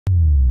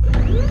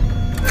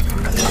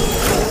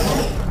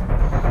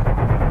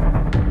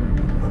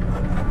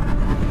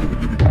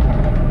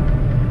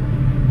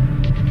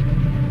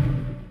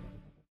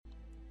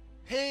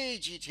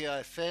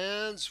Sci-Fi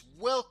fans,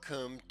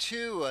 welcome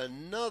to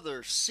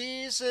another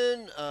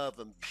season of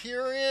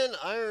Empyrion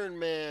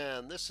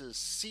Ironman. This is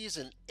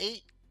season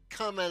 8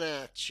 coming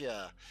at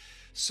ya.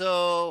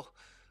 So,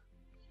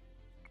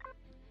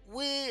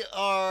 we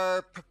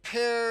are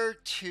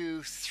prepared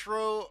to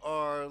throw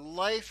our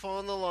life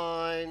on the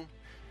line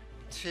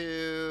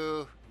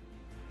to,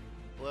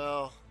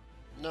 well,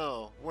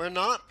 no, we're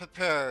not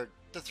prepared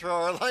to throw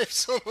our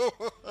lives on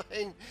the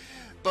line,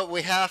 but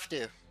we have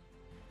to.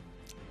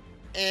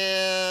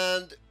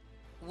 And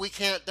we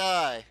can't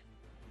die,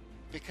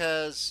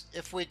 because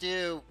if we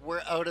do,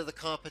 we're out of the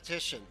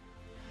competition.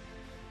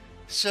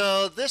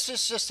 So this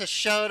is just a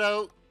shout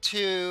out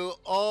to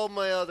all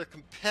my other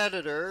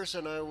competitors,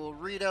 and I will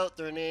read out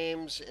their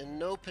names in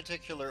no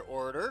particular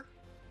order.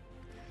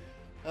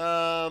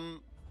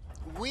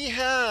 We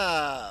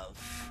have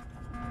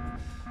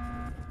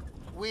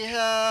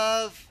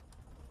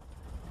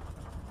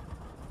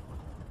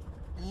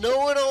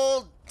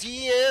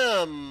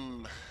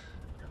KnowItAllDM,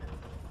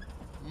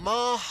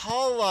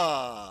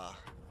 Mahula,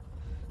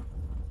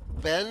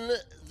 Ben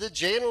the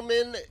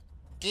Gentleman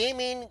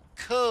Gaming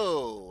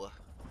Co.,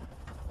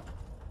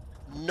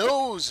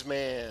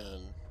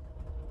 Noseman,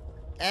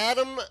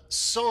 Adam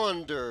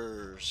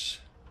Saunders,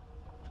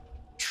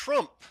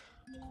 Trump,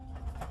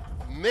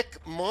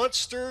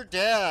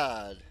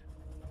 McMonsterDad,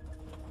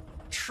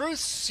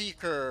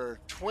 Truthseeker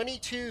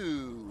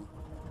 22,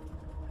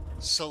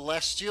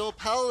 Celestial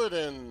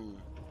Paladin,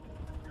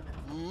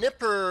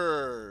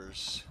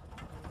 Nipperss,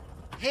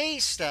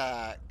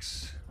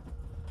 Haystacks,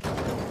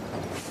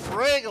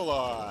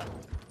 FRAGaLOT,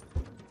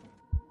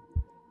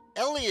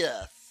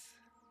 Eliath,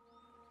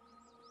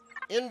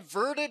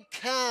 Inverted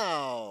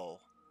Cow,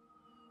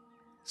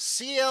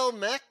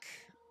 CLmech,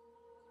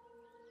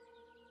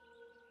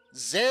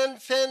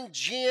 Zanfen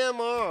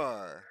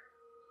GMR,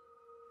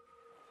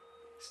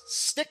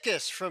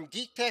 Stickus from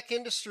Geektech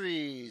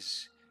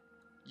Industries,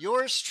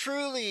 yours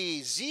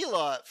truly,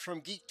 Zeellott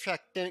from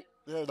Geektech.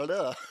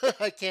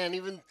 I can't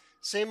even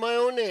say my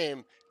own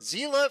name.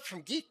 Zeellott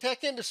from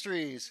Geektech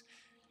Industries.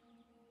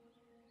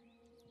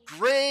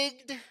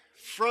 Greg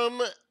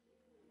from,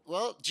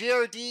 well,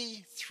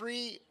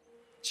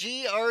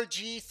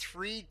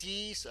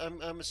 GRG3D.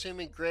 I'm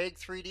assuming Greg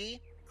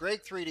 3D.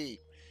 Greg 3D.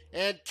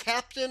 And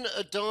Captain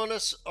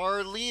Adonis,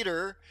 our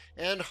leader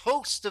and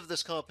host of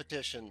this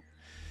competition.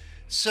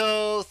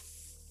 So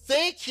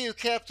thank you,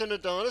 Captain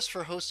Adonis,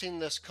 for hosting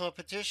this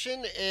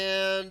competition,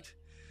 and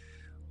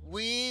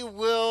we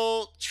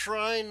will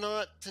try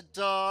not to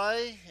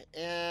die,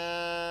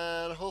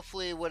 and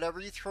hopefully whatever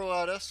you throw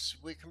at us,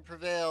 we can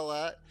prevail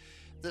at.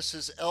 This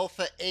is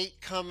Alpha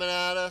 8 coming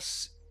at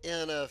us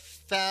in a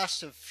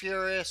fast and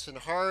furious and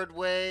hard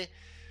way.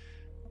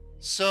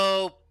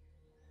 So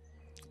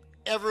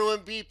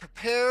everyone be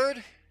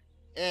prepared,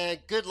 and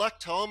good luck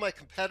to all my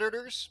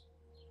competitors.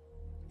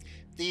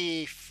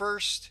 The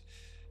first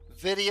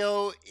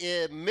video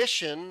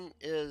mission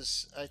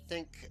is, I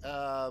think,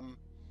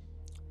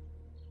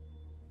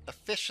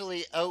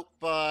 officially out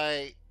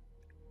by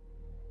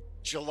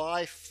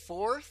July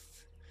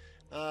 4th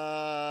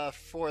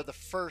for the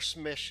first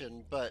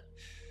mission, but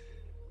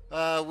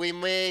we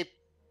may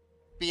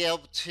be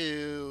able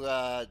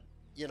to,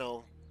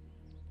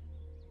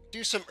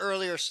 do some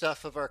earlier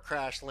stuff of our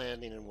crash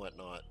landing and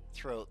whatnot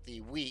throughout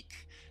the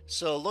week.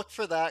 So look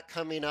for that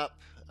coming up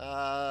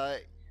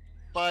by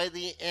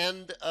the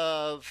end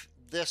of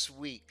this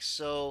week.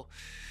 So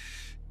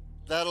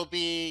that'll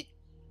be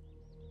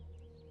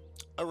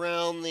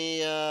around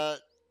the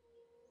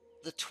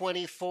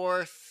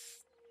 24th,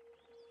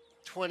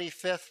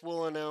 25th.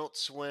 We'll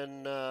announce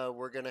when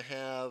we're going to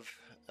have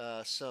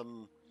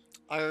some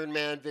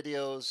Ironman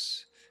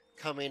videos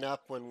coming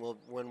up, when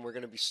we're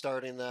going to be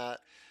starting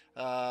that.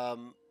 I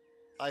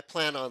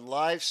plan on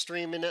live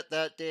streaming it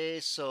that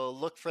day, so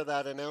look for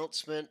that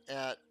announcement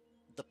at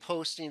the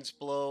postings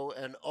below,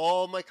 and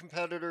all my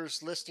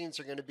competitors' listings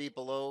are going to be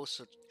below,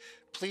 so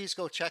please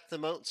go check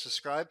them out and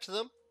subscribe to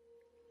them.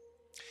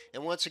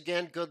 And once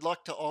again, good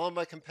luck to all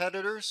my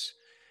competitors,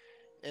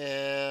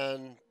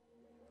 and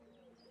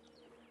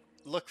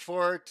look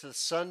forward to the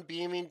sun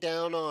beaming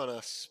down on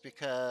us,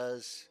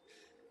 because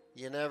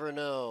you never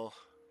know,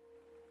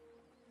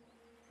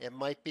 it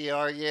might be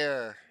our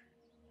year.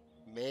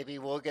 Maybe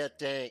we'll get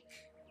dank.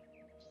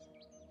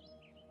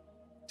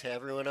 To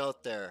everyone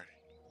out there,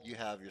 you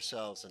have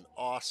yourselves an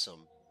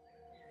awesome,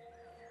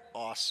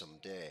 awesome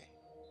day.